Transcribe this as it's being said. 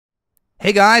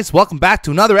Hey guys, welcome back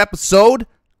to another episode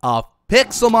of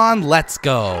Pixelmon. Let's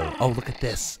go. Oh, look at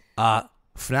this.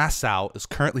 Fnassau is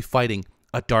currently fighting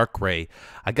a Darkrai.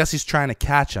 I guess he's trying to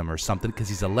catch him or something because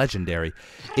he's a legendary.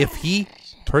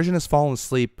 Persian has fallen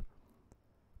asleep.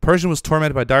 Persian was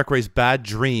tormented by Darkray's bad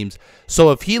dreams. So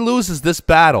if he loses this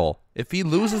battle,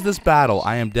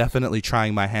 I am definitely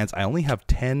trying my hands. I only have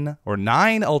 10 or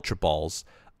 9 Ultra Balls.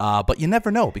 But you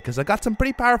never know because I got some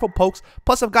pretty powerful pokes.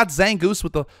 Plus, I've got Zangoose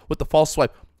with the false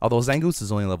swipe. Although Zangoose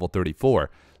is only level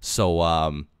 34.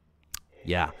 So,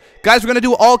 yeah. Guys, we're going to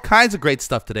do all kinds of great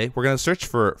stuff today. We're going to search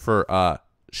for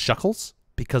Shuckles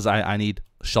because I need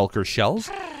Shulker shells.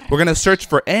 We're going to search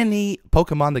for any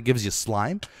Pokemon that gives you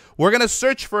slime. We're going to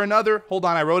search for another, hold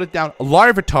on, I wrote it down,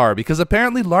 Larvitar, because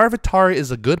apparently Larvitar is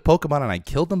a good Pokemon and I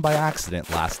killed him by accident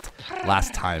last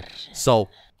time. So,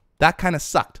 that kind of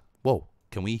sucked. Whoa.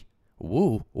 Can we?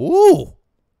 Ooh, ooh.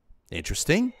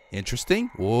 Interesting,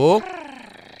 interesting. Whoa.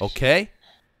 Okay.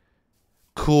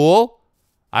 Cool.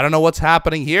 I don't know what's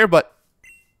happening here, but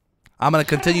I'm going to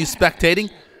continue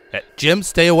spectating. Jim,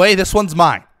 stay away. This one's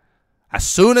mine. As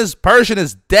soon as Persian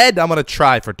is dead, I'm going to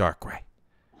try for Darkrai.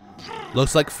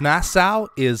 Looks like Fnassau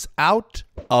is out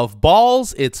of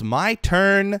balls. It's my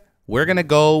turn. We're going to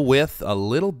go with a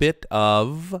little bit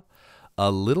of...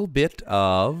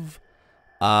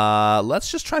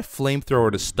 let's just try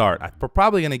Flamethrower to start. I'm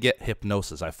probably going to get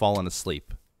Hypnosis. I've fallen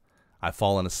asleep.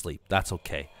 That's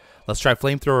okay. Let's try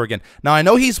Flamethrower again. Now, I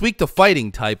know he's weak to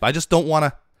Fighting type. I just don't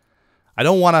want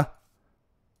to...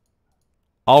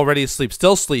 Already asleep.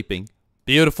 Still sleeping.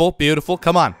 Beautiful, beautiful.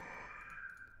 Come on.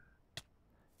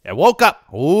 I woke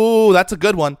up. Ooh, that's a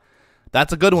good one.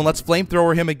 Let's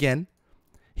Flamethrower him again.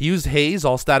 He used Haze.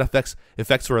 All stat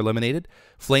effects were eliminated.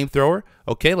 Flamethrower.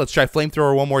 Okay, let's try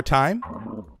Flamethrower one more time.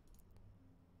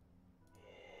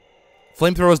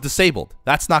 Flamethrower is disabled.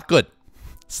 That's not good.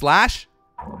 Slash.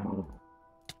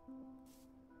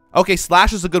 Okay,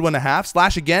 Slash is a good one to have.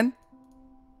 Slash again.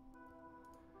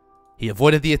 He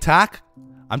avoided the attack.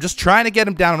 I'm just trying to get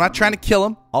him down. I'm not trying to kill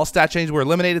him. All stat changes were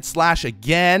eliminated. Slash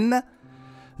again.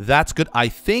 That's good. I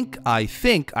think I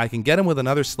can get him with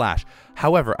another Slash.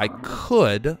 However, I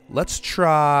could. Let's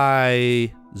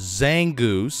try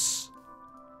Zangoose.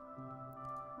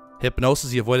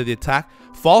 Hypnosis. He avoided the attack.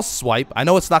 False Swipe. I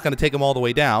know it's not going to take him all the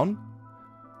way down.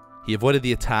 He avoided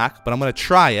the attack, but I'm going to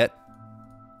try it.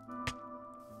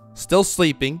 Still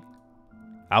sleeping.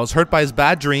 I was hurt by his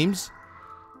bad dreams.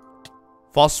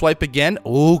 False Swipe again.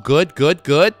 Ooh, good, good,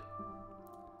 good.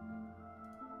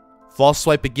 False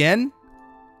Swipe again.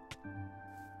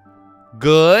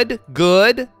 Good,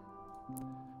 good.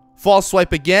 False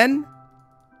Swipe again.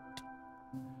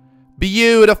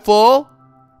 Beautiful.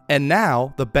 And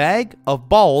now the bag of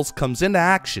balls comes into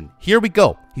action. Here we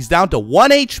go. He's down to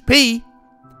 1 HP.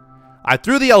 I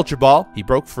threw the Ultra Ball. He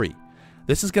broke free.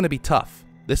 This is going to be tough.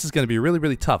 This is going to be really,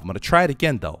 really tough. I'm going to try it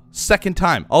again, though. Second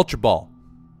time, Ultra Ball.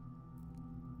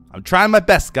 I'm trying my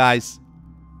best, guys.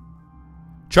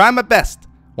 Trying my best.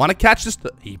 Want to catch this?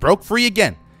 He broke free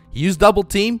again. He used Double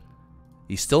Team.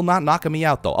 He's still not knocking me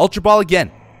out, though. Ultra Ball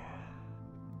again.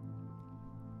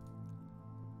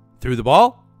 Threw the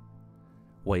ball.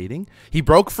 Waiting. He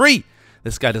broke free.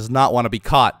 This guy does not want to be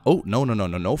caught. Oh, no, no, no,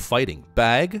 no, no fighting.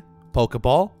 Bag.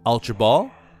 Pokeball. Ultra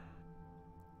Ball.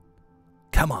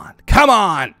 Come on. Come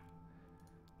on.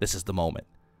 This is the moment.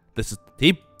 This is...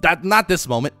 not this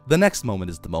moment. The next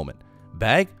moment is the moment.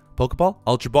 Bag. Pokeball.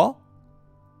 Ultra Ball.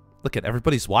 Look at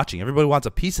everybody's watching. Everybody wants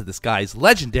a piece of this guy. He's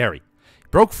legendary.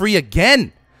 Broke free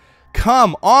again.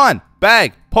 Come on.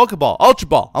 Bag. Pokeball. Ultra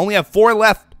Ball. I only have 4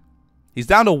 left. He's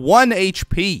down to 1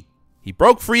 HP. He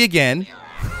broke free again.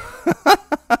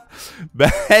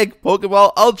 Bag.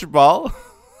 Pokeball. Ultra Ball.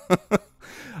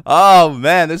 Oh,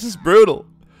 man. This is brutal.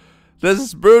 This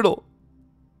is brutal.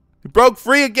 He broke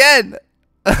free again.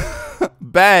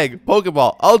 Bag.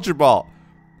 Pokeball. Ultra Ball.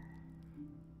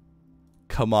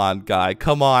 Come on, guy.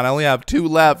 Come on. I only have 2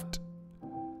 left.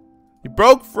 He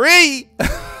broke free.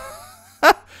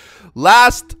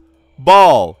 Last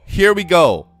ball. Here we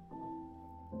go.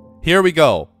 Here we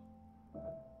go.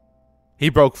 He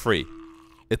broke free.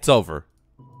 It's over.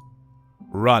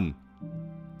 Run.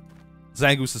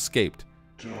 Zangoose escaped.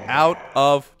 Out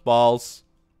of balls.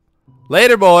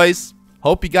 Later, boys.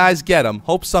 Hope you guys get them.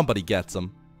 Hope somebody gets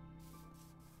them.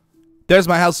 There's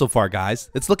my house so far,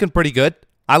 guys. It's looking pretty good.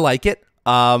 I like it.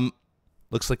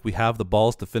 Looks like we have the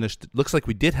balls to finish. Looks like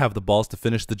we did have the balls to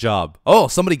finish the job. Oh,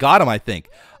 somebody got him, I think.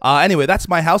 Anyway, that's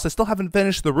my house. I still haven't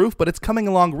finished the roof, but it's coming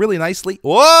along really nicely.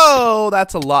 Whoa,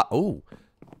 that's a lot. Oh,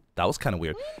 that was kind of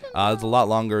weird. It's a lot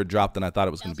longer drop than I thought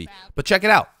it was going to be. But check it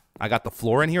out. I got the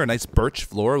floor in here, a nice birch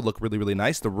floor, look really, really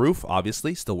nice. The roof,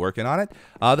 obviously, still working on it.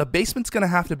 The basement's gonna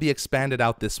have to be expanded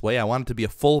out this way. I want it to be a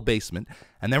full basement,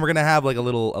 and then we're gonna have like a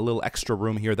little extra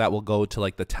room here that will go to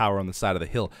like the tower on the side of the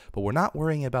hill. But we're not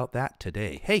worrying about that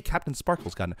today. Hey, Captain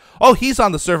Sparkle's got oh, he's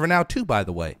on the server now too, by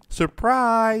the way.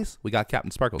 Surprise! We got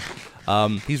Captain Sparkles.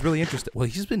 He's really interested. Well,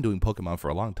 he's been doing Pokemon for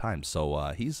a long time,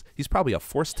 so he's probably a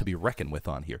force to be reckoned with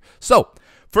on here. So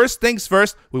first things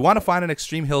first, we want to find an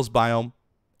Extreme Hills biome.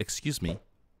 Excuse me.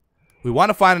 We want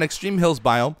to find an Extreme Hills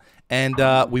biome, and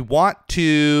we want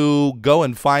to go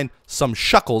and find some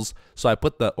shuckles. So I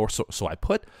put the,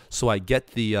 so I get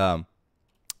the,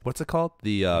 what's it called?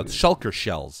 The shulker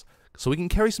shells. So we can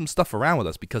carry some stuff around with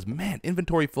us because, man,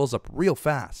 inventory fills up real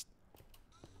fast.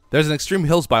 There's an Extreme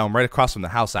Hills biome right across from the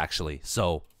house, actually.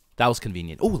 So that was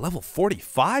convenient. Oh, level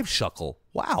 45 shuckle.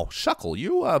 Wow, shuckle,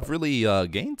 you have really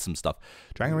gained some stuff.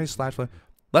 Dragon Race slash flame.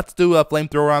 Let's do a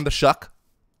flamethrower on the shuck.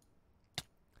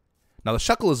 Now, the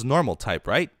shuckle is normal type,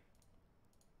 right?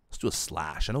 Let's do a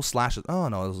slash. I know slash is... Oh,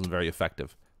 no, this isn't very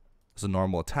effective. It's a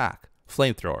normal attack.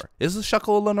 Flamethrower. Is the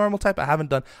shuckle a normal type? I haven't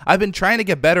done... I've been trying to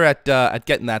get better at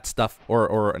getting that stuff.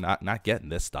 Or not getting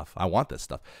this stuff. I want this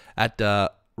stuff. At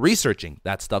researching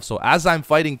that stuff. So, as I'm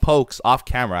fighting Pokes off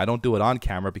camera, I don't do it on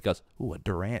camera because... Ooh, a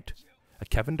Durant. A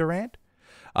Kevin Durant?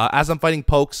 As I'm fighting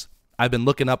Pokes, I've been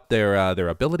looking up their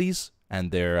abilities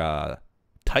and their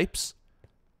types.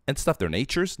 And stuff, their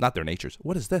natures, not their natures.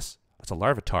 What is this? That's a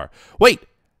Larvitar. Wait,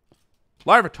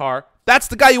 Larvitar. That's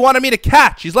the guy you wanted me to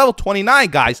catch. He's level 29,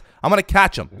 guys. I'm gonna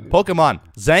catch him. Pokemon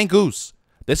Zangoose.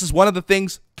 This is one of the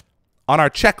things on our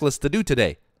checklist to do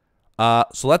today.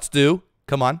 So let's do.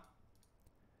 Come on.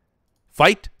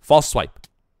 Fight. False swipe.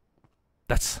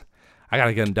 That's. I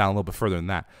gotta get him down a little bit further than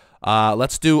that.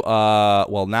 Let's do.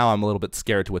 Well, now I'm a little bit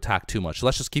scared to attack too much. So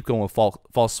let's just keep going with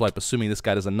false swipe, assuming this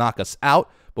guy doesn't knock us out.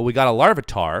 But we got a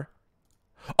Larvitar.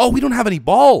 Oh, we don't have any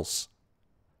balls.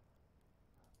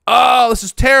 Oh, this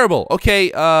is terrible.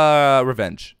 Okay,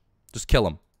 revenge. Just kill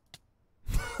him.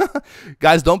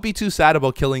 Guys, don't be too sad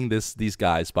about killing these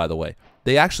guys, by the way.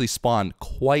 They actually spawn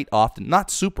quite often. Not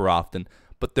super often,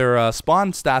 but their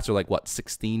spawn stats are like, what,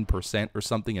 16% or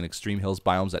something in Extreme Hills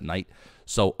biomes at night.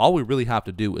 So all we really have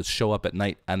to do is show up at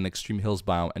night at an Extreme Hills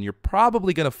biome, and you're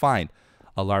probably going to find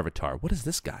a Larvitar. What is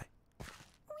this guy?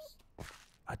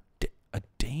 A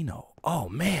Dano. Oh,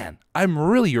 man. I'm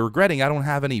really regretting I don't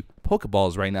have any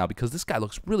Pokeballs right now because this guy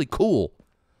looks really cool.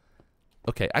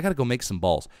 Okay, I got to go make some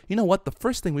balls. You know what? The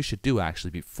first thing we should do,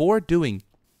 actually, before doing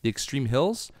the Extreme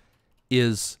Hills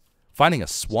is finding a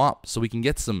swamp so we can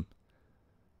get some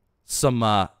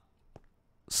slime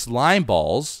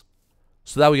balls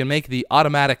so that we can make the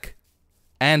automatic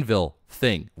anvil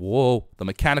thing. Whoa, the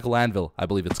mechanical anvil, I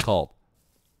believe it's called.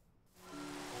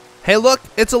 Hey, look,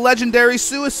 it's a legendary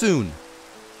Suicune.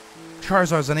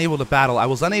 Charizard's unable to battle. I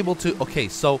was unable to... Okay,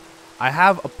 so I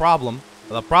have a problem.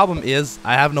 The problem is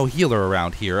I have no healer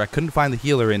around here. I couldn't find the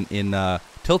healer in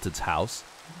Tilted's house.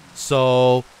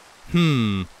 So,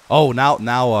 Oh,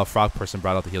 now Frog Person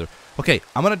brought out the healer. Okay,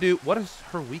 I'm going to do... What is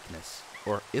her weakness?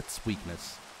 Or its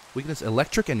weakness? Weakness,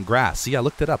 electric and grass. See, I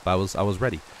looked it up. I was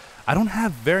ready. I don't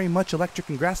have very much electric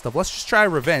and grass stuff. Let's just try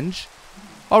Revenge.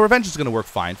 Oh, Revenge is going to work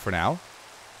fine for now.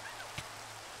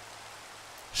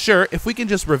 Sure, if we can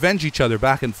just revenge each other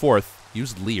back and forth,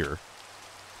 use Leer.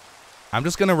 I'm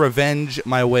just going to revenge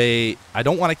my way. I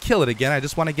don't want to kill it again. I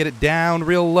just want to get it down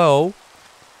real low.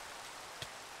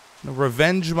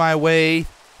 Revenge my way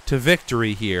to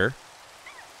victory here.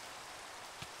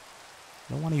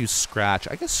 I don't want to use Scratch.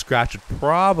 I guess Scratch would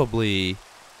probably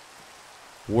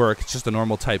work. It's just a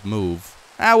normal type move.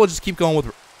 We'll just keep going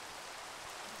with...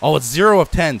 Oh, it's 0 of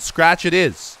 10. Scratch it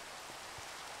is.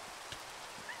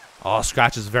 Oh,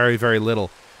 Scratch is very, very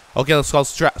little. Okay, let's call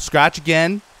Scratch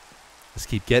again. Let's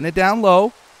keep getting it down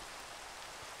low.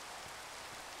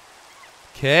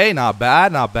 Okay, not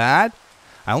bad, not bad.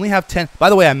 I only have 10.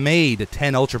 By the way, I made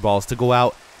 10 Ultra Balls to go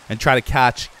out and try to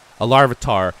catch a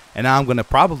Larvitar. And now I'm going to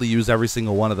probably use every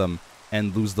single one of them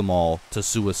and lose them all to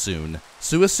Suicune.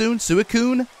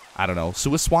 Suicune? I don't know.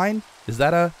 Suiswine? Is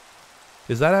that a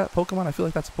Pokemon? I feel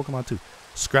like that's a Pokemon too.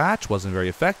 Scratch wasn't very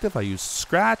effective. I used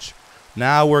Scratch.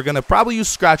 Now we're going to probably use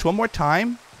Scratch one more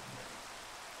time.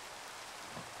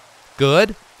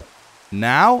 Good.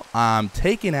 Now I'm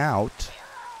taking out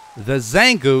the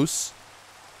Zangoose.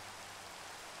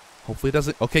 Hopefully it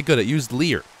doesn't... Okay, good. It used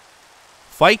Leer.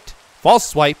 Fight. False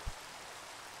swipe.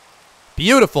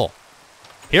 Beautiful.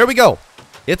 Here we go.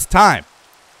 It's time.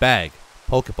 Bag.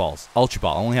 Pokeballs. Ultra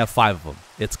Ball. I only have 5 of them.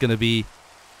 It's going to be...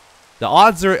 The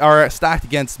odds are stacked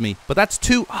against me, but that's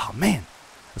 2... Oh, man.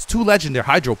 That's 2 legendary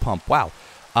Hydro Pump. Wow.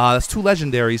 That's 2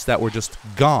 legendaries that were just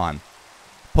gone.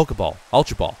 Pokeball,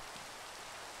 Ultra Ball.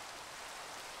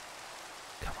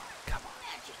 Come on, come on,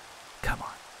 come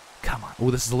on, come on.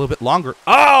 Oh, this is a little bit longer.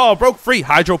 Oh, broke free.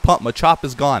 Hydro Pump. Machop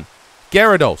is gone.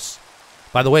 Gyarados.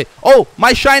 By the way, oh,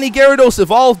 my shiny Gyarados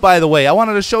evolved, by the way. I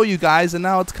wanted to show you guys, and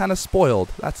now it's kind of spoiled.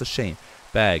 That's a shame.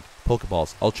 Bag,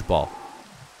 Pokeballs, Ultra Ball.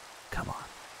 Come on.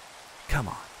 Come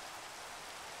on.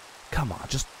 Come on.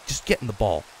 Just get in the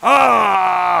ball.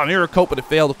 Ah! Mirror Coat, but it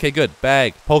failed. Okay, good.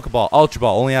 Bag, Pokeball, Ultra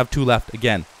Ball. Only have 2 left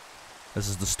again. This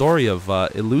is the story of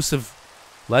elusive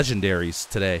legendaries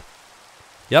today.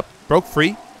 Yep, broke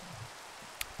free.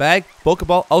 Bag,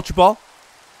 Pokeball, Ultra Ball.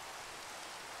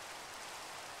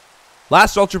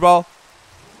 Last Ultra Ball.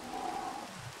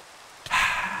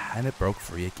 And it broke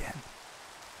free again.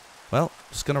 Well,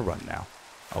 just going to run now.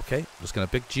 Okay, just going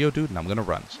to pick Geodude and I'm going to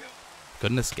run.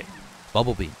 Couldn't escape.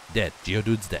 Bubble Beam, dead.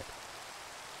 Geodude's dead.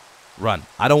 Run.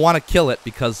 I don't want to kill it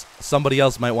because somebody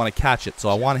else might want to catch it. So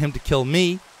I want him to kill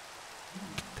me.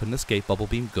 Couldn't escape. Bubble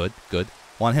Beam, good, good.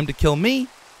 Want him to kill me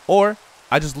or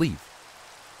I just leave.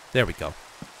 There we go.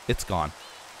 It's gone.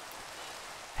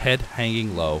 Head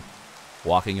hanging low.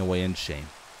 Walking away in shame.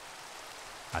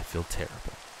 I feel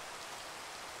terrible.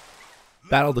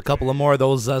 Battled a couple of more of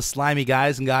those slimy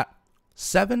guys and got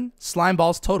 7 slime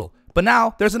balls total. But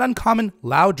now there's an uncommon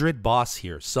Loudred boss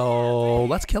here. So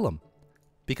let's kill him.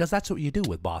 Because that's what you do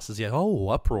with bosses. Yeah. Oh,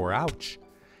 Uproar. Ouch.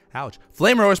 Ouch.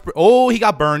 Flame Roar. Oh, he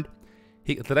got burned.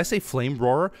 Did I say Flame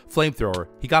Roarer? Flamethrower.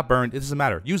 He got burned. It doesn't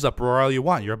matter. Use Uproar all you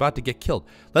want. You're about to get killed.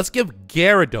 Let's give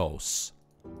Gyarados.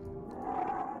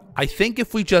 I think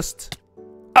if we just...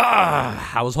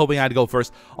 I was hoping I'd go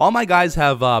first. All my guys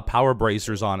have power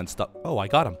bracers on and stuff. Oh, I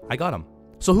got him. I got him.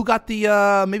 So who got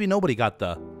the, maybe nobody got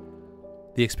the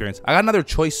experience. I got another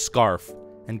choice scarf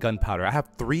and gunpowder. I have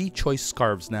 3 choice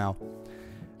scarves now.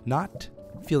 Not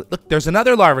feel it. Look, there's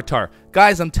another Larvitar.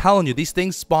 Guys, I'm telling you, these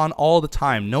things spawn all the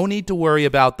time. No need to worry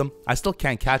about them. I still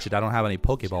can't catch it. I don't have any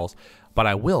Pokeballs. But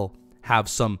I will have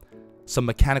some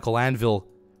mechanical anvil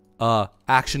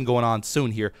action going on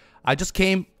soon here. I just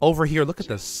came over here. Look at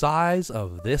the size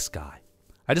of this guy.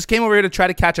 I just came over here to try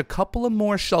to catch a couple of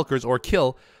more shulkers or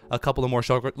kill a couple of more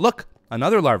shulkers. Look,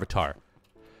 another Larvitar.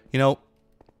 You know,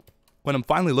 when I'm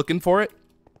finally looking for it,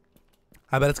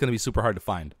 I bet it's going to be super hard to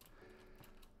find.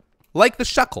 Like the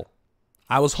Shuckle.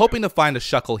 I was hoping to find a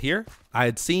Shuckle here. I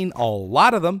had seen a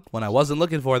lot of them when I wasn't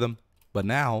looking for them, but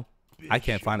now I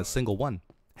can't find a single one.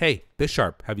 Hey,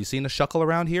 Bisharp, have you seen a Shuckle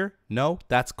around here? No?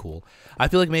 That's cool. I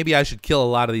feel like maybe I should kill a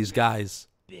lot of these guys.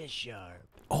 Bisharp.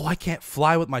 Oh, I can't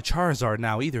fly with my Charizard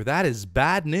now either. That is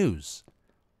bad news.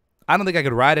 I don't think I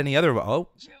could ride any other... Oh,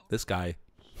 this guy.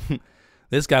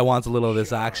 This guy wants a little of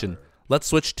this action. Let's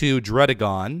switch to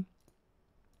Dredagon.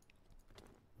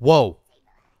 Whoa.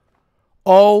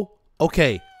 Oh,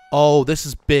 okay. Oh, this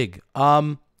is big.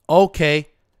 Okay.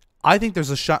 I think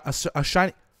there's a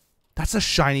shiny... That's a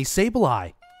shiny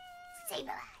Sableye.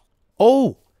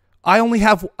 Oh,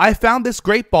 I found this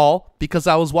Great Ball because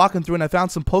I was walking through and I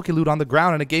found some Pokeloot on the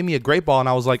ground and it gave me a Great Ball and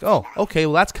I was like, oh, okay,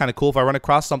 well that's kind of cool. If I run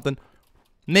across something,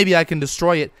 maybe I can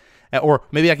destroy it or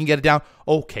maybe I can get it down.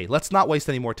 Okay, let's not waste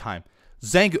any more time.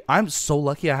 Zangu, I'm so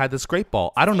lucky I had this Great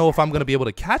Ball. I don't know if I'm going to be able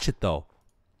to catch it though.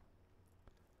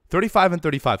 35 and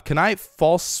 35. Can I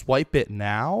false swipe it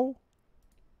now?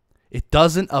 It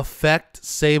doesn't affect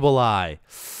Sableye.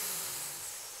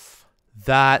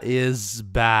 That is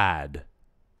bad.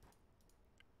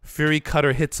 Fury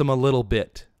Cutter hits him a little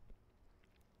bit.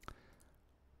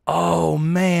 Oh,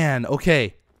 man.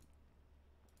 Okay.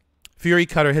 Fury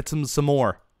Cutter hits him some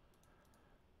more.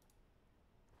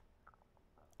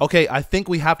 Okay, I think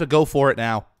we have to go for it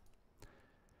now.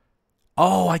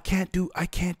 Oh, I can't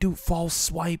do false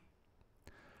swipe.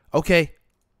 Okay.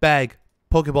 Bag.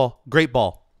 Pokeball. Great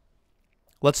Ball.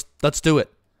 Let's do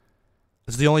it.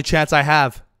 This is the only chance I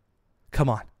have. Come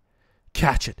on.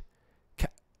 Catch it.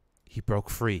 He broke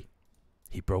free.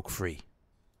 He broke free.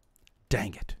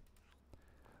 Dang it.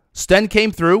 Sten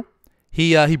came through.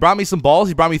 He brought me some balls.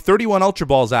 He brought me 31 Ultra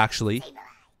Balls, actually.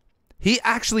 He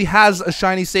actually has a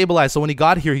shiny Sableye. So when he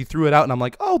got here, he threw it out, and I'm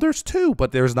like, oh, there's 2.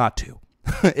 But there's not 2.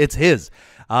 It's his.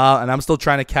 And I'm still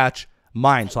trying to catch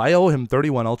mine. So I owe him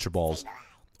 31 Ultra Balls.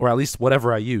 Or at least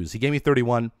whatever I use. He gave me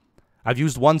 31. I've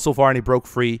used 1 so far and he broke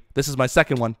free. This is my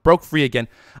second one. Broke free again.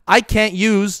 I can't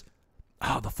use...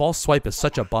 Oh, the false swipe is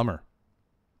such a bummer.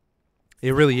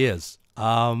 It really is.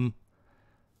 Okay,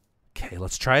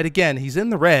 let's try it again. He's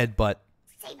in the red, but...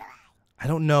 I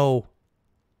don't know.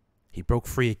 He broke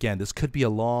free again. This could be a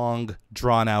long,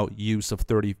 drawn-out use of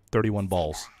 31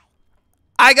 balls.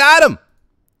 I got him!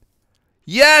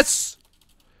 Yes!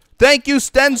 Thank you,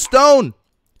 Sten Stone!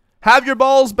 Have your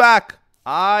balls back.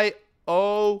 I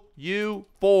owe you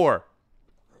 4.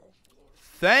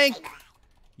 Thank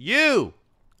you.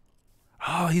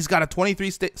 Oh, he's got a 23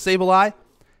 Sableye,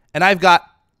 and I've got.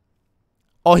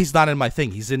 Oh, he's not in my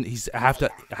thing. He's in. I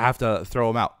have to throw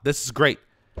him out. This is great.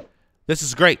 This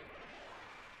is great.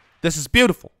 This is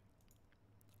beautiful.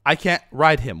 I can't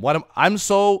ride him. I'm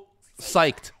so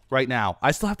psyched right now.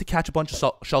 I still have to catch a bunch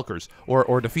of shulkers,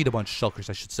 or defeat a bunch of shulkers,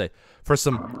 I should say, for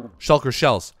some shulker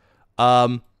shells.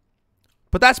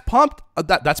 But that's pumped.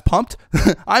 That's pumped.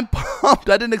 I'm pumped.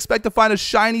 I didn't expect to find a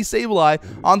shiny Sableye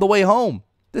on the way home.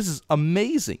 This is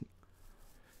amazing.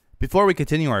 Before we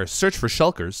continue our search for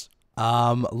shulkers,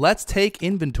 let's take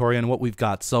inventory on what we've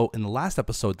got. So in the last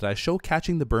episode, did I show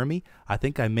catching the Burmy? I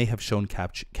think I may have shown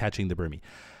catching the Burmy.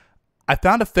 I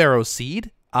found a Pharaoh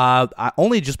seed. I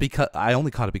only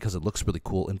caught it because it looks really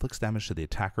cool. Inflicts damage to the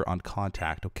attacker on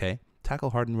contact. Okay. Tackle,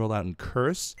 harden, roll out, and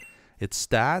curse. Its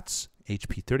stats: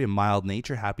 HP 30, mild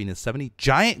nature, happiness 70,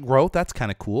 giant growth. That's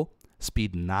kind of cool.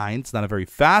 Speed 9. It's not a very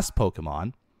fast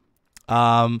Pokemon.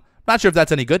 Not sure if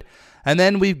that's any good. And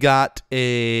then we've got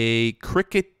a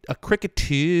Cricketot,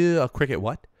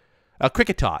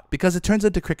 because it turns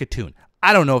into Cricketoon.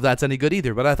 I don't know if that's any good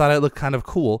either, but I thought it looked kind of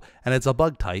cool, and it's a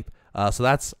bug type, so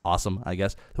that's awesome, I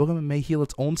guess. The Pokemon may heal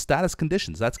its own status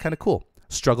conditions. That's kind of cool.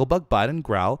 Struggle Bug, Bite, and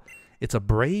Growl. It's a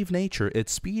brave nature.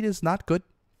 Its speed is not good.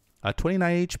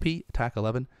 29 HP, attack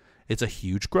 11. It's a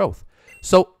huge growth.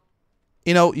 So,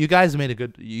 you know, you guys made a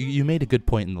good you made a good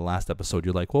point in the last episode.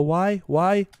 You're like, well,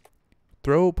 why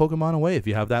throw Pokemon away if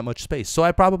you have that much space? So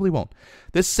I probably won't.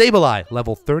 This Sableye,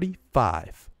 level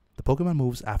 35. The Pokemon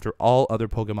moves after all other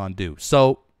Pokemon do.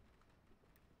 So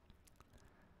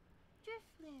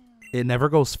it never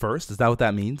goes first. Is that what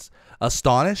that means?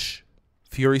 Astonish,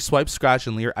 Fury Swipe, Scratch,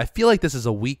 and Leer. I feel like this is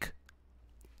a weak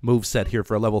move set here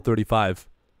for a level 35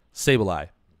 Sableye.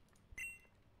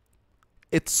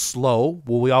 It's slow.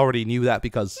 Well, we already knew that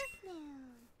because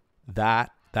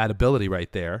that ability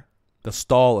right there, the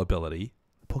stall ability,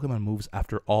 Pokemon moves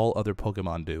after all other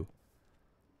Pokemon do.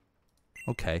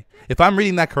 Okay. If I'm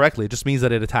reading that correctly, it just means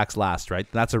that it attacks last, right?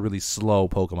 That's a really slow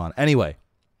Pokemon. Anyway,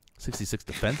 66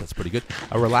 defense. That's pretty good.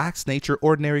 A relaxed nature,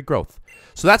 ordinary growth.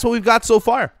 So that's what we've got so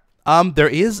far. There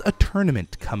is a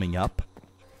tournament coming up.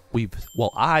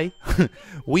 I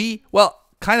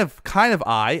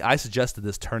suggested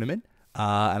this tournament,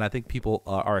 and I think people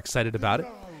are excited about it.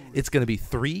 It's going to be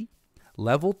 3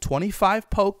 level 25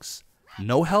 pokes,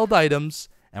 no held items,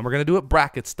 and we're going to do it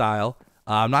bracket style.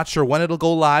 I'm not sure when it'll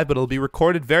go live, but it'll be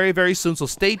recorded very, very soon, so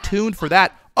stay tuned for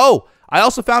that. Oh, I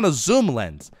also found a zoom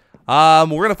lens. We're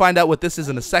going to find out what this is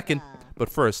in a second, but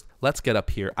first, let's get up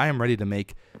here. I am ready to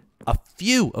make a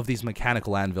few of these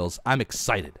mechanical anvils. I'm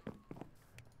excited.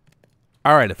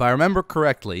 All right, if I remember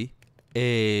correctly,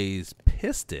 a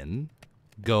piston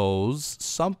goes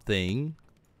something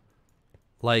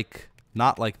like,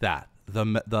 not like that.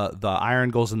 The iron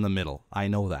goes in the middle. I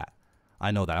know that.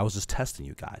 I was just testing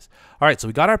you guys. All right, so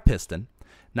we got our piston.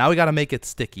 Now we got to make it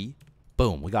sticky.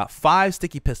 Boom. We got 5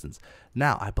 sticky pistons.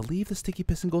 Now, I believe the sticky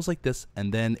piston goes like this,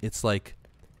 and then it's like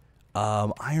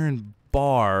iron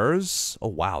bars. Oh,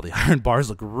 wow. The iron bars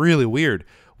look really weird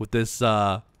with this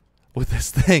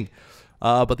thing.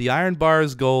 But the iron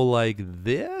bars go like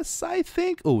this, I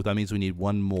think. Oh, that means we need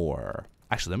one more.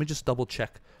 Actually, let me just double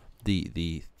check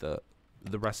the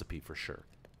recipe for sure.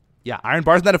 Yeah, iron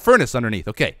bars and then a furnace underneath.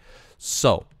 Okay,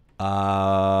 so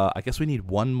I guess we need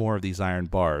one more of these iron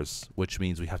bars, which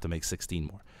means we have to make 16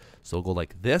 more. So we'll go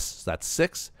like this. So that's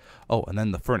 6. Oh, and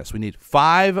then the furnace. We need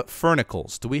 5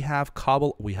 furnicles. Do we have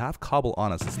cobble? We have cobble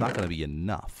on us. It's not going to be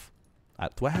enough.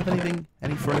 Do I have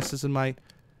any furnaces in my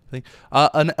thing?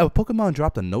 A Pokemon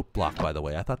dropped a note block, by the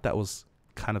way. I thought that was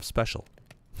kind of special.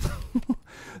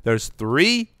 There's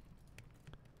 3,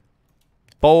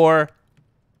 4,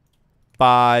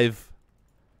 5.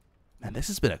 Man, this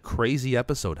has been a crazy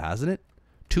episode, hasn't it?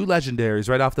 2 legendaries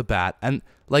right off the bat, and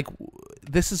like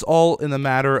this is all in the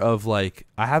matter of like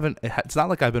it's not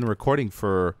like I've been recording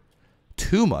for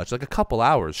too much, like a couple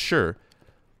hours, sure,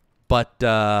 but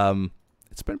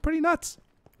it's been pretty nuts.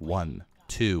 1,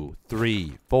 2,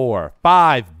 3, 4,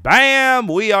 5. Bam!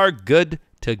 We are good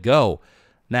to go.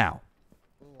 Now,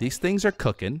 these things are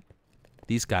cooking.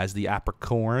 These guys, the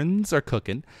apricorns, are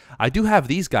cooking. I do have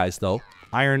these guys though,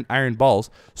 iron balls.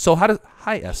 So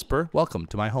hi Esper, welcome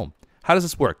to my home. How does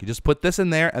this work? You just put this in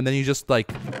there, and then you just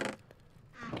like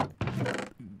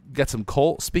get some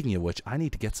coal. Speaking of which, I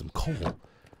need to get some coal.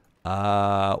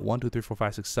 1, 2, 3, 4,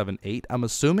 5, 6, 7, 8. I'm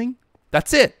assuming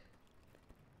that's it.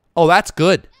 Oh, that's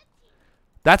good.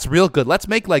 That's real good. Let's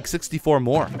make like 64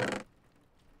 more.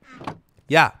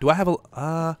 Yeah, do I have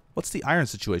a, what's the iron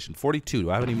situation? 42.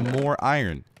 Do I have any more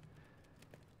iron?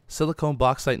 Silicone,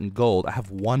 bauxite, and gold. I have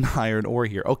 1 iron ore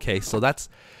here. Okay, so that's,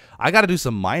 I got to do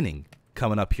some mining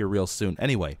coming up here real soon.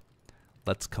 Anyway,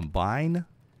 let's combine.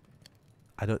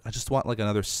 I just want like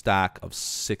another stack of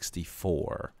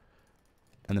 64.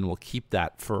 And then we'll keep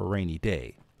that for a rainy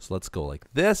day. So let's go like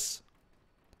this.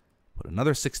 Put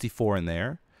another 64 in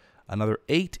there. Another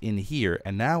 8 in here.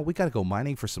 And now we got to go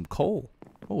mining for some coal.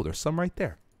 Oh, there's some right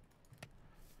there.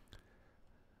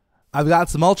 I've got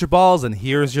some Ultra Balls, and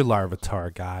here's your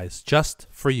Larvitar, guys. Just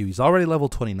for you. He's already level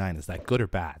 29. Is that good or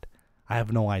bad? I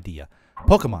have no idea.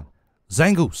 Pokemon.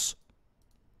 Zangoose.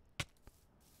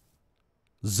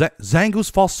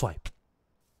 Zangoose false swipe.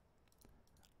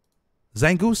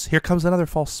 Zangoose, here comes another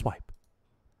false swipe.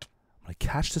 I'm going to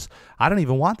catch this. I don't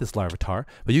even want this Larvitar,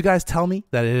 but you guys tell me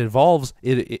that it evolves.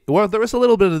 Well, there was a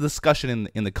little bit of discussion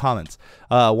in the comments.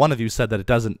 One of you said that it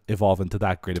doesn't evolve into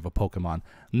that great of a Pokemon,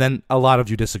 and then a lot of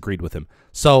you disagreed with him.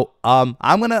 So I'm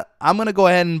gonna go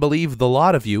ahead and believe the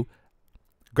lot of you.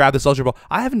 Grab this Ultra Ball.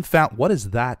 I haven't found, what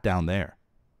is that down there?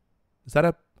 Is that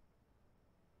a,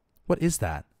 what is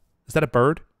that? Is that a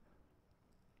bird?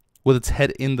 With its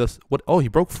head in the, what? Oh, he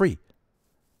broke free.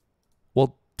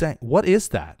 Well, dang, what is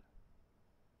that?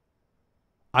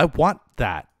 I want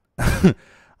that.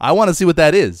 I want to see what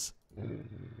that is.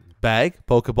 Bag,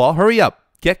 Pokeball, hurry up.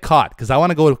 Get caught, because I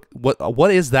want to go,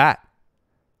 what is that?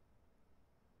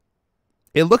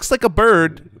 It looks like a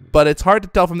bird, but it's hard to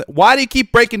tell from the, why do you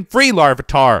keep breaking free,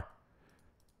 Larvitar?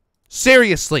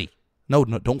 Seriously. No,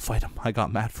 don't fight him. I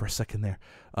got mad for a second there.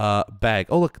 Bag.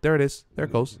 Oh, look, there it is. There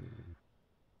it goes.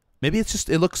 Maybe it's just,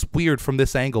 it looks weird from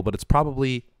this angle, but it's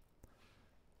probably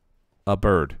a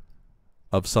bird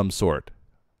of some sort.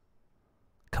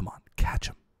 Come on, catch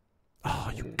him. Oh,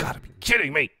 you gotta be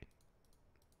kidding me.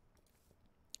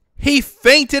 He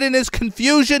fainted in his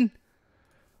confusion.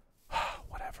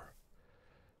 Whatever.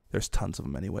 There's tons of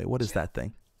them anyway. What is that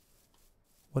thing?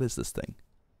 What is this thing?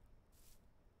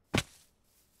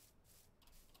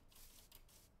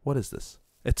 What is this?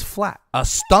 It's flat. A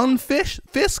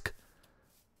Stunfisk?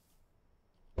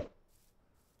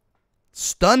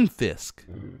 Stunfisk.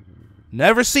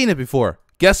 Never seen it before.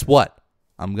 Guess what?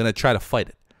 I'm going to try to fight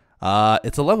it.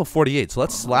 It's a level 48, so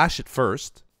let's slash it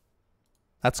first.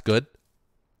 That's good.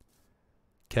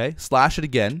 Okay, slash it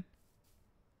again.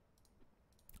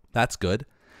 That's good.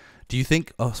 Do you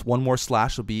think one more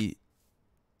slash will be...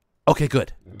 Okay,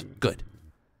 good. Good.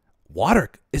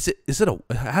 Water. It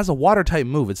has a water type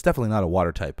move. It's definitely not a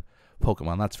water type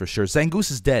Pokemon, that's for sure. Zangoose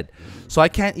is dead. So I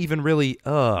can't even really...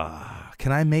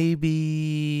 can I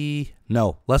maybe...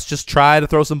 No, let's just try to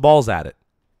throw some balls at it.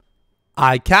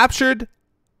 I captured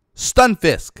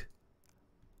Stunfisk.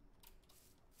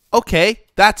 Okay,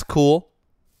 that's cool.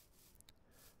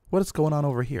 What is going on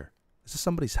over here? Is this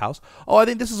somebody's house? Oh, I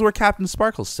think this is where Captain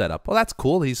Sparkle's set up. Oh, that's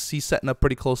cool. He's setting up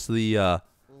pretty close to the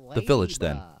village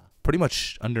then. Pretty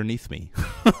much underneath me.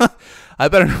 I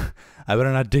better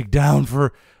not dig down,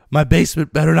 for my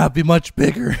basement better not be much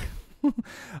bigger.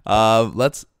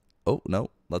 Let's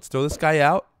throw this guy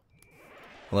out.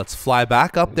 Let's fly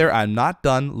back up there. I'm not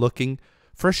done looking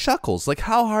for shuckles. Like,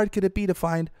 how hard could it be to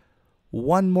find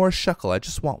one more shuckle? I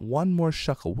just want one more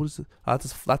shuckle. What is it?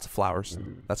 That's flowers.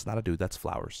 That's not a dude. That's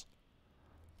flowers.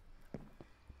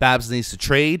 Babs needs to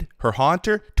trade her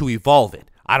Haunter to evolve it.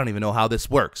 I don't even know how this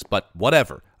works, but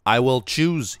whatever. I will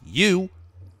choose you.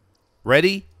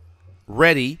 Ready?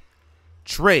 Ready?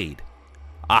 Trade.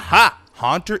 Aha!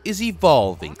 Haunter is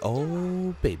evolving.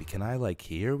 Oh, baby. Can I, like,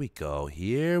 here we go.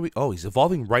 Oh, he's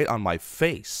evolving right on my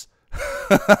face.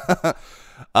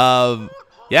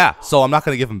 Yeah, so I'm not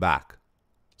going to give him back.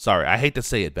 Sorry, I hate to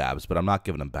say it, Babs, but I'm not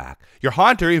giving him back. Your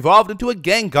Haunter evolved into a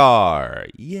Gengar.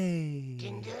 Yay.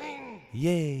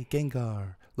 Yay,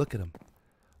 Gengar. Look at him.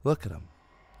 Look at him.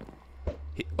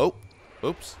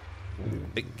 Oops.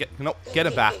 Get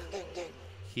him back.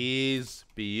 He's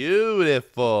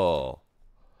beautiful.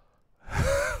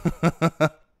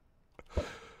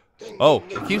 Oh,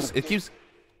 it keeps.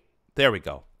 There we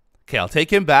go. Okay, I'll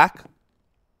take him back.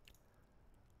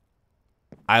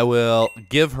 I will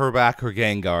give her back her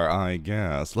Gengar, I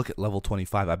guess. Look at level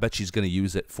 25. I bet she's gonna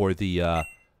use it for the.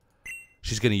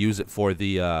 She's gonna use it for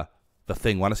the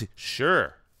thing. Want to see?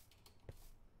 Sure.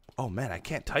 Oh man, I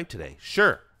can't type today.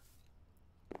 Sure.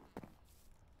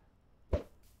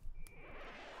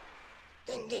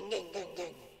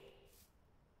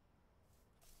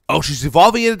 Oh, she's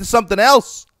evolving it into something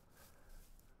else.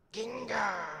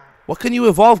 Gengar. What can you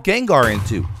evolve Gengar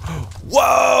into?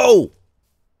 Whoa!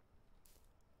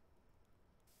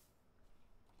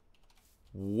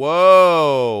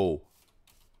 Whoa!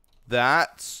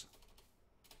 That's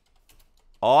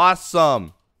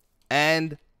Awesome.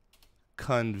 And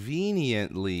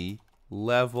conveniently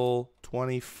level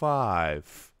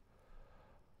 25.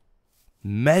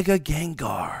 Mega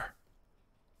Gengar.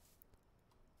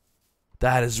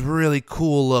 That is really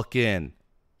cool looking.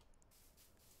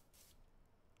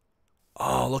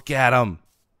 Oh, look at him.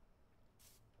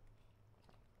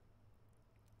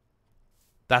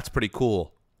 That's pretty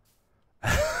cool.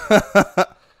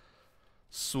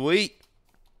 Sweet.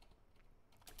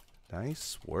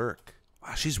 Nice work.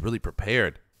 Wow, she's really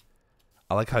prepared.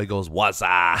 I like how he goes,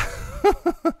 "Wazza,"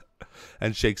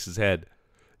 and shakes his head.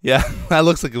 Yeah, that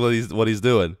looks like what he's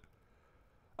doing.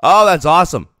 Oh, that's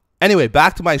awesome. Anyway,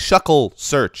 back to my Shuckle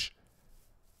search.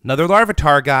 Another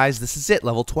Larvitar, guys. This is it,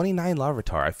 level 29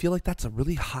 Larvitar. I feel like that's a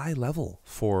really high level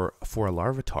for a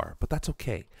Larvitar, but that's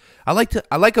okay. I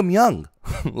like them young.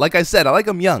 Like I said, I like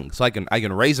them young, so I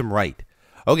can raise them right.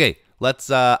 Okay, let's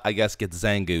I guess get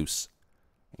Zangoose.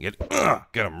 Get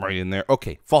him right in there.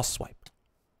 Okay, false swipe.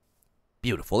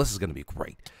 Beautiful. This is gonna be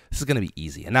great. This is gonna be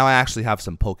easy. And now I actually have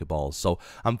some Pokeballs, so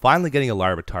I'm finally getting a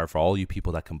Larvitar for all you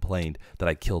people that complained that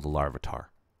I killed a Larvitar.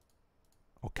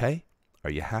 Okay, are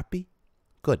you happy?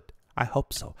 Good. I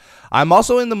hope so. I'm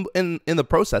also in the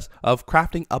process of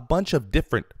crafting a bunch of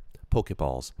different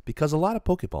Pokeballs because a lot of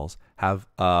Pokeballs have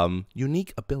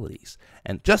unique abilities,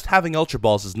 and just having Ultra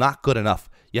Balls is not good enough.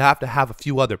 You have to have a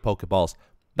few other Pokeballs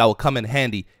that will come in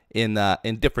handy in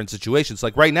different situations.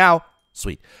 Like right now,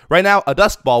 sweet. Right now, a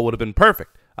Dusk Ball would have been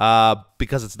perfect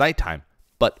because it's nighttime,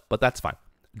 but that's fine.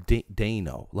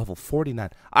 Dano, level 49.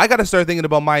 I gotta start thinking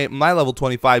about my level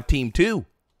 25 team too.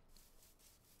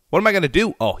 What am I gonna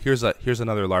do? Oh, here's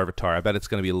another Larvitar. I bet it's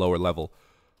gonna be a lower level.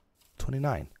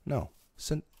 29. No,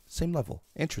 same level.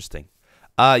 Interesting.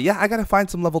 Yeah, I gotta find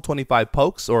some level 25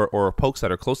 pokes or pokes that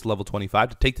are close to level 25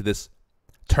 to take to this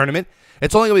tournament.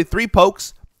 It's only gonna be 3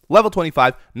 pokes, level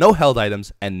 25, no held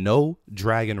items, and no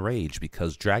Dragon Rage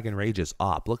because Dragon Rage is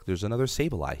op. Look, there's another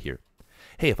Sableye here.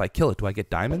 Hey, if I kill it, do I get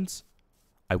diamonds?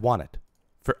 I want it.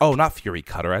 Oh, not Fury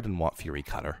Cutter. I didn't want Fury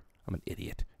Cutter. I'm an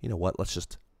idiot. You know what? Let's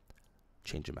just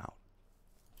change him out.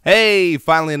 Hey,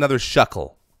 finally another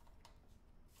Shuckle.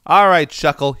 All right,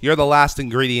 Shuckle, you're the last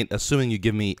ingredient. Assuming you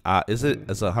give me, is a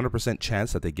 100%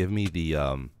 chance that they give me the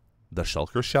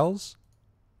Shulker shells?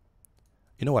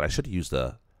 You know what? I should have used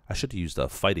the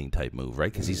fighting type move,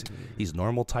 right? Because he's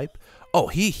normal type. Oh,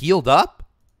 he healed up.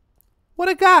 What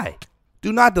a guy!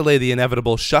 Do not delay the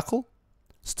inevitable, Shuckle.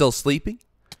 Still sleeping.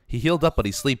 He healed up, but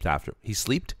he sleeped after. He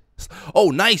sleeped.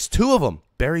 Oh, nice, 2 of them.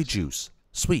 Berry juice.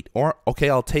 Sweet. Or, okay,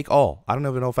 I'll take all. I don't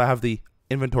even know if I have the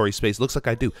inventory space. Looks like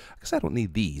I do. I guess I don't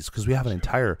need these because we have an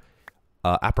entire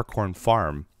apricorn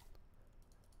farm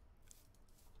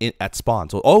at spawn.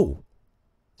 So, oh.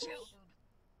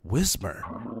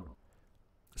 Whismer.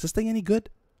 Is this thing any good?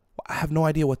 I have no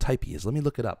idea what type he is. Let me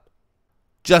look it up.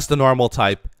 Just a normal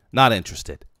type. Not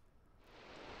interested.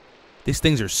 These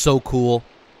things are so cool.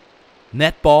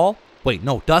 Net Ball. Wait,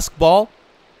 no. Dusk Ball.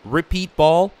 Repeat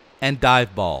Ball. And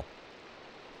Dive Ball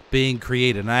being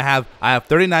created, and I have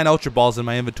 39 Ultra Balls in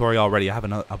my inventory already. I have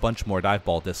a bunch more Dive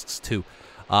Ball discs too,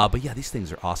 but yeah, these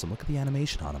things are awesome. Look at the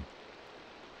animation on them.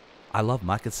 I love them.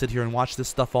 I could sit here and watch this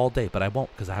stuff all day, but I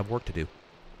won't because I have work to do.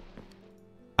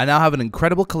 I now have an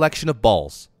incredible collection of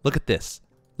balls. Look at this.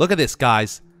 Look at this,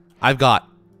 guys. I've got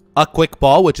a Quick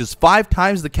Ball, which is 5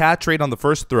 times the catch rate on the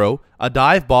first throw. A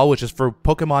Dive Ball, which is for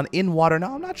Pokemon in water.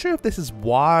 Now, I'm not sure if this is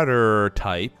water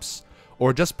types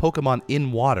or just Pokemon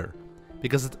in water,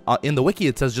 because in the wiki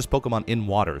it says just Pokemon in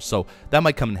water, so that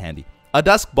might come in handy. A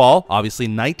Dusk Ball, obviously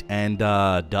night and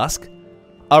dusk.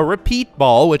 A Repeat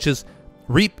Ball, which is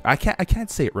I can't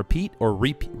say it, repeat or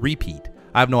repeat.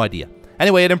 I have no idea.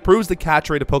 Anyway, it improves the catch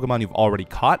rate of Pokemon you've already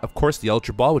caught. Of course, the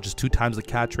Ultra Ball, which is 2 times the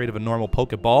catch rate of a normal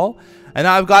Pokeball. And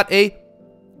now I've got a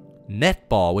Net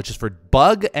Ball, which is for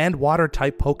bug and water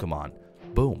type Pokemon.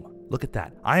 Boom. Look at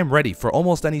that. I am ready for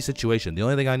almost any situation. The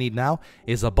only thing I need now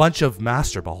is a bunch of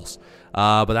Master Balls.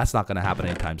 But that's not going to happen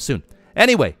anytime soon.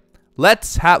 Anyway,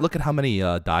 let's look at how many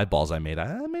Dive Balls I made.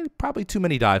 I made probably too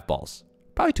many Dive Balls.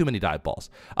 Probably too many Dive Balls.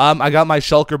 I got my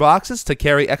Shulker boxes to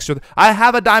carry extra. I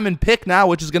have a Diamond Pick now,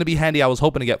 which is going to be handy. I was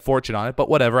hoping to get Fortune on it, but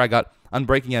whatever. I got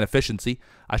Unbreaking and Efficiency.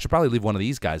 I should probably leave one of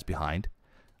these guys behind.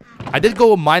 I did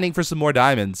go mining for some more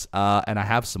diamonds, and I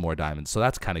have some more diamonds, so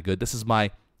that's kind of good. This is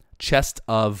my chest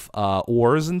of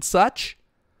ores and such.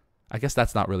 I guess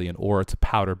that's not really an ore, it's a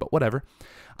powder, but whatever.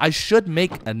 I should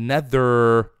make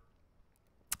another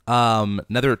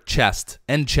chest,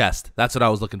 end chest. That's what I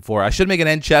was looking for. I should make an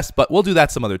end chest, but we'll do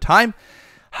that some other time.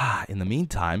 In the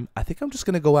meantime, I think I'm just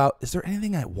gonna go out. Is there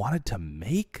anything I wanted to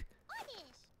make?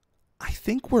 I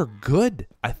think we're good.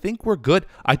 I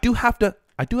do have to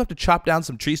I do have to chop down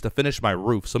some trees to finish my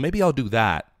roof, so maybe I'll do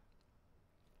that.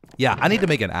 Yeah, I need to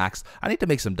make an axe. I need to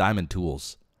make some diamond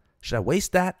tools. Should I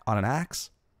waste that on an axe?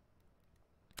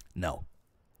 No.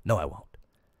 No, I won't.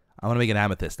 I'm going to make an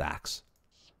amethyst axe.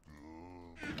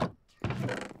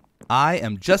 I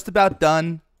am just about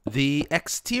done the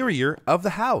exterior of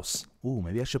the house. Ooh,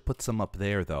 maybe I should put some up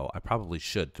there, though. I probably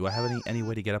should. Do I have any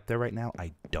way to get up there right now?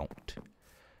 I don't.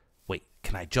 Wait,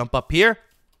 can I jump up here?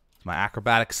 My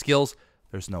acrobatic skills.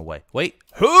 There's no way. Wait.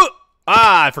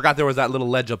 Ah, I forgot there was that little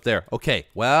ledge up there. Okay,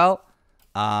 well,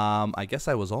 I guess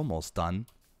I was almost done.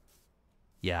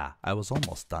 Yeah, I was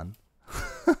almost done.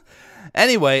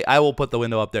 Anyway, I will put the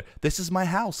window up there. This is my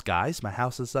house, guys. My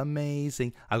house is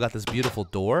amazing. I've got this beautiful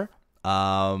door.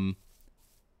 Very,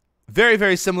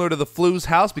 very similar to the Flu's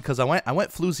house because I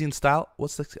went Flusian style.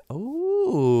 What's this?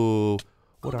 Oh,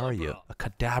 what are you? A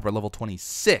Cadabra level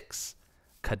 26.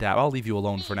 Cadabra. I'll leave you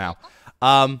alone for now.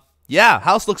 Yeah,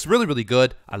 house looks really, really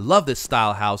good. I love this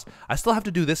style house. I still have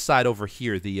to do this side over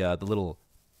here, the little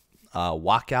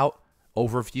walkout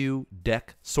overview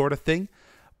deck sort of thing.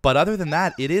 But other than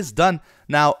that, it is done.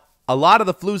 Now, a lot of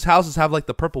the Flu's houses have like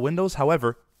the purple windows.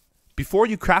 However, before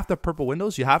you craft the purple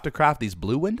windows, you have to craft these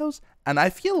blue windows. And I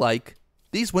feel like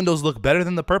these windows look better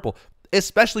than the purple,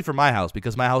 especially for my house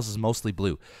because my house is mostly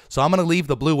blue. So I'm going to leave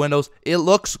the blue windows. It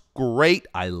looks great.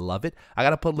 I love it. I got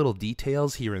to put little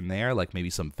details here and there, like maybe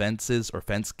some fences or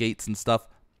fence gates and stuff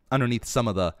underneath some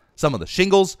of the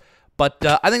shingles. But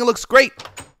I think it looks great.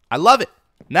 I love it.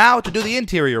 Now to do the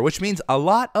interior, which means a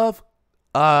lot of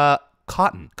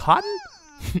cotton. Cotton?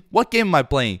 What game am I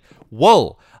playing?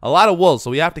 Wool. A lot of wool. So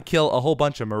we have to kill a whole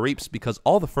bunch of mareeps because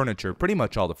all the furniture, pretty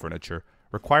much all the furniture,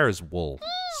 requires wool.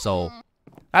 So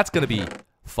that's going to be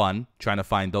fun, trying to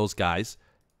find those guys.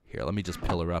 Here, let me just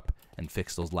pillar up and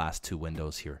fix those last two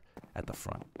windows here at the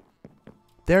front.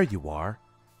 There you are.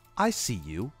 I see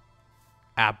you.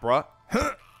 Abra.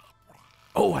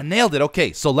 Oh, I nailed it.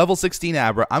 Okay, so level 16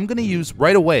 Abra. I'm going to use,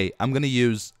 right away, I'm going to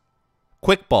use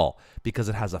Quick Ball because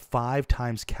it has a 5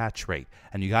 times catch rate,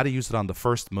 and you got to use it on the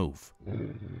first move.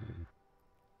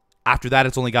 After that,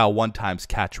 it's only got a 1 times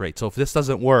catch rate. So if this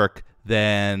doesn't work,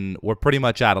 then we're pretty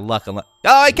much out of luck. Oh,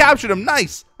 I captured him.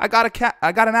 Nice. I got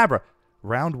an Abra.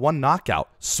 Round 1 knockout.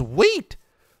 Sweet.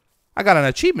 I got an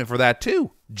achievement for that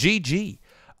too. GG.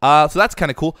 So that's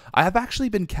kind of cool. I have actually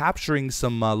been capturing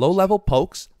some low-level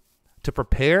pokes to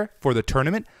prepare for the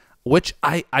tournament, which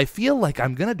I feel like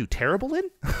I'm going to do terrible in.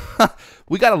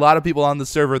 We got a lot of people on the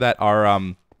server that are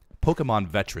Pokemon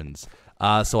veterans.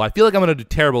 So I feel like I'm going to do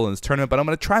terrible in this tournament, but I'm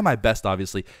going to try my best,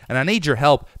 obviously. And I need your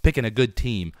help picking a good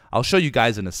team. I'll show you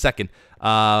guys in a second.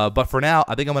 But for now,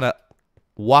 I think I'm going to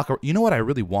walk. You know what I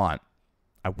really want?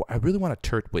 I really want a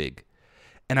Turtwig.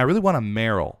 And I really want a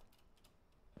Meryl.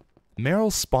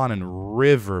 Meryl spawn in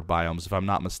river biomes, if I'm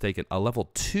not mistaken. A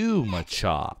level 2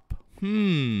 Machop.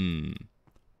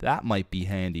 That might be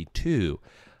handy too.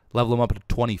 Level him up to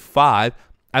 25.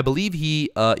 I believe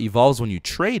he evolves when you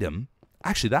trade him.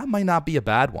 Actually, that might not be a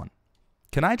bad one.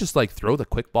 Can I just like throw the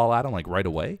quick ball at him like right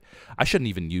away? I shouldn't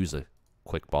even use a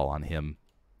quick ball on him.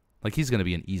 Like he's going to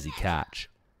be an easy catch.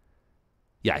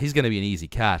 Yeah, he's going to be an easy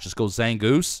catch. Just go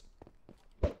Zangoose.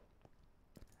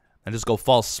 And just go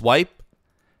false swipe.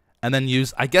 And then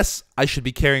use, I guess I should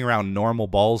be carrying around normal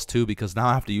balls too because now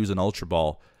I have to use an Ultra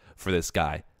Ball for this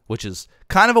guy, which is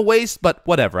kind of a waste, but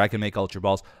whatever. I can make Ultra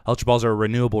Balls. Ultra Balls are a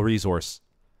renewable resource.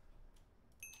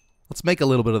 Let's make a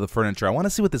little bit of the furniture. I want to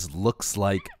see what this looks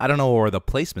like. I don't know where the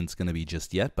placement's going to be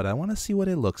just yet, but I want to see what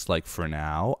it looks like for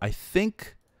now. I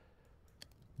think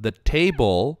the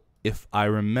table, if I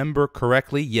remember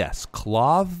correctly, yes,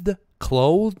 clothed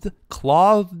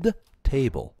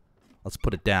table. Let's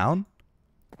put it down.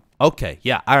 Okay,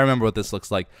 yeah, I remember what this looks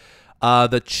like.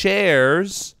 The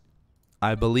chairs,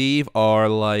 I believe, are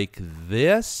like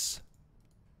this.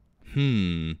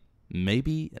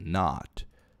 Maybe not.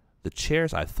 The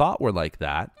chairs I thought were like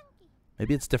that.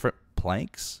 Maybe it's different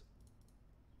planks.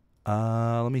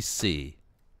 Let me see.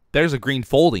 There's a green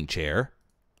folding chair.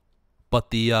 But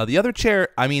the other chair,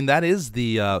 I mean, that is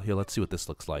the... here, let's see what this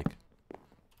looks like.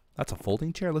 That's a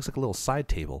folding chair? It looks like a little side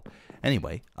table.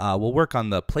 Anyway, we'll work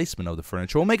on the placement of the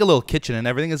furniture. We'll make a little kitchen and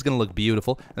everything is going to look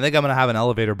beautiful. I think I'm going to have an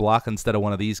elevator block instead of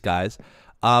one of these guys.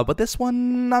 But this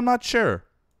one, I'm not sure.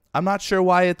 I'm not sure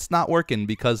why it's not working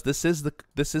because this is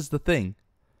the thing.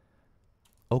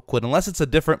 Oakwood, unless it's a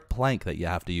different plank that you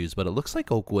have to use, but it looks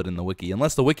like Oakwood in the wiki.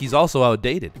 Unless the wiki's also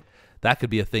outdated. That could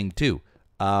be a thing too.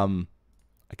 I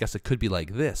guess it could be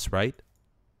like this, right?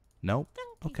 No?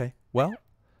 Okay. Well,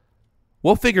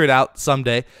 we'll figure it out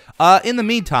someday. In the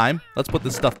meantime, let's put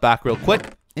this stuff back real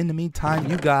quick. In the meantime,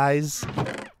 you guys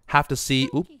have to see...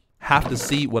 Oop, have to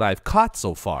see what I've caught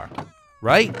so far.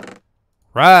 Right?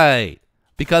 Right.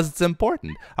 Because it's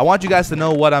important. I want you guys to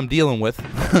know what I'm dealing with.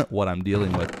 What I'm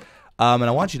dealing with. And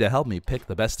I want you to help me pick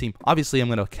the best team. Obviously, I'm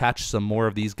going to catch some more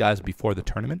of these guys before the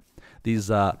tournament.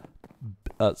 These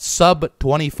sub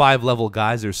 25 level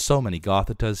guys. There's so many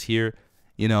Gothitas here.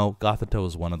 You know, Gothita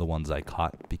was one of the ones I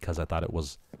caught because I thought it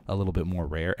was a little bit more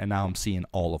rare. And now I'm seeing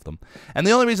all of them. And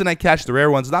the only reason I catch the rare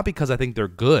ones is not because I think they're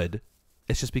good.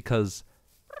 It's just because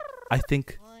I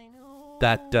think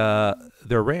that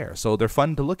they're rare. So they're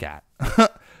fun to look at.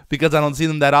 Because I don't see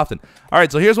them that often. All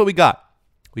right, so here's what we got.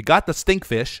 We got the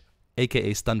Stinkfish,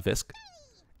 a.k.a. Stunfisk.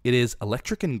 It is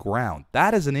electric and ground.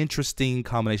 That is an interesting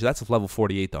combination. That's a level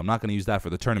 48, though. I'm not going to use that for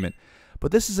the tournament.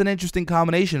 But this is an interesting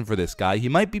combination for this guy. He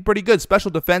might be pretty good.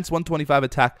 Special defense, 125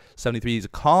 attack, 73. He's a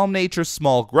calm nature,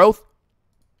 small growth.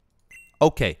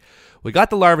 Okay. We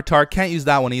got the Larvitar. Can't use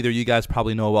that one either. You guys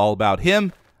probably know all about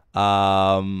him.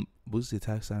 Boost the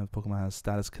attack sign of Pokemon has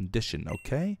status condition.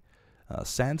 Okay.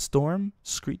 Sandstorm,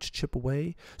 Screech, Chip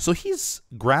Away. So he's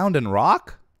ground and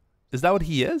rock? Is that what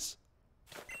he is?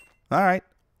 All right.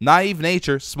 Naive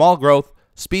nature, small growth,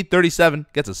 speed 37.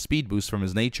 Gets a speed boost from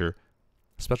his nature.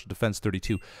 Special defense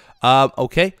 32.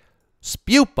 Okay.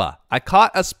 Spupa. I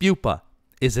caught a Spupa.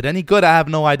 Is it any good? I have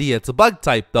no idea. It's a bug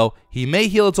type, though. He may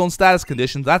heal its own status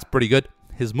conditions. That's pretty good.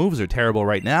 His moves are terrible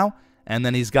right now. And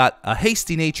then he's got a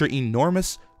hasty nature,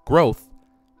 enormous growth.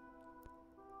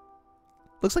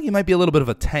 Looks like he might be a little bit of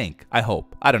a tank, I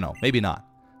hope. I don't know. Maybe not.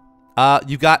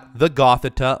 You've got the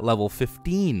Gothita, level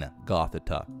 15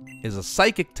 Gothita. Is a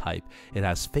psychic type. It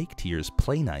has fake tears,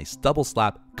 play nice, double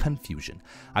slap, confusion.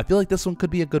 I feel like this one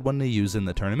could be a good one to use in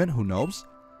the tournament. Who knows?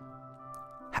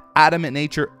 Adamant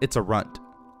nature, it's a runt.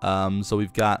 So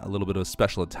we've got a little bit of a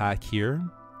special attack here.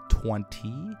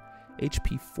 20.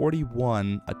 HP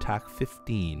 41, attack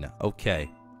 15. Okay.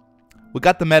 We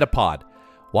got the Metapod.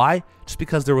 Why? Just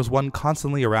because there was one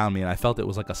constantly around me and I felt it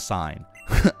was like a sign.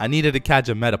 I needed to catch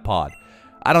a Metapod.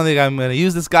 I don't think I'm going to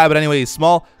use this guy, but anyway, he's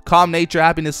small, calm nature,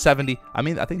 happiness 70. I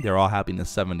mean, I think they're all happiness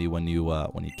 70 when you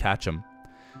catch them.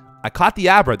 I caught the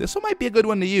Abra. This one might be a good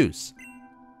one to use.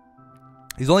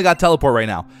 He's only got teleport right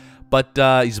now, but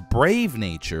he's brave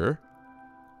nature,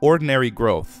 ordinary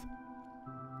growth.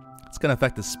 It's going to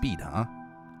affect his speed, huh?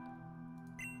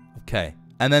 Okay.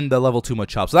 And then the level 2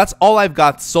 Machop. So that's all I've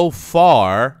got so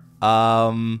far.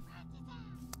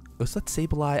 Was that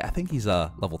Sableye? I think he's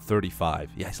level 35.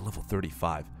 Yeah, he's level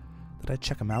 35. Did I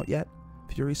check him out yet?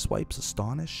 Fury Swipes,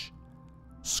 Astonish,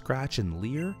 Scratch and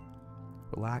Leer,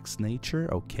 Relaxed Nature.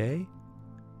 Okay.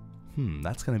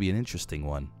 That's going to be an interesting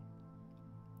one.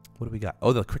 What do we got?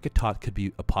 Oh, the Kricketot could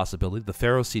be a possibility. The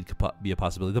Pharaoh Seed could be a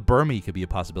possibility. The Burmy could be a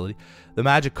possibility. The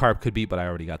Magikarp could be, but I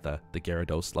already got the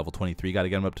Gyarados, level 23. Got to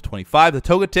get him up to 25. The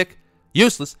Togetic,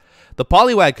 useless. The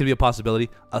Poliwag could be a possibility.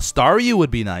 A Staryu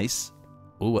would be nice.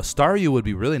 Ooh, a Staryu would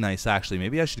be really nice, actually.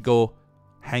 Maybe I should go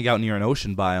hang out near an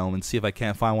ocean biome and see if I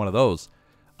can't find one of those.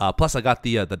 Plus, I got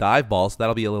the dive ball, so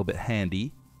that'll be a little bit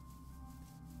handy.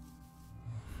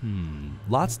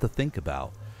 Lots to think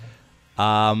about.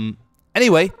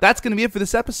 Anyway, that's going to be it for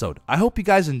this episode. I hope you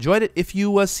guys enjoyed it. If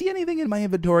you see anything in my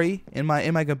inventory, in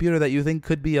my computer that you think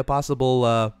could be a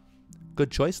possible good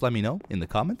choice, let me know in the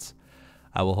comments.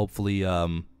 I will hopefully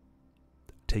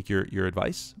take your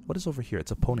advice. What is over here?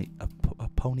 It's a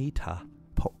Ponyta.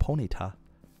 Ponyta.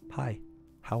 Hi,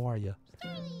 how are you?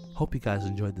 Hope you guys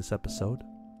enjoyed this episode.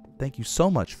 Thank you so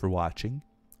much for watching.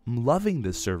 I'm loving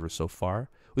this server so far.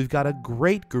 We've got a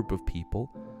great group of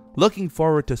people. Looking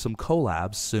forward to some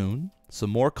collabs soon. Some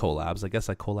more collabs. I guess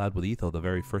I collabed with Etho the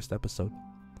very first episode.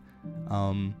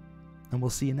 And we'll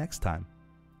see you next time.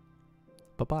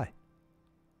 Bye-bye.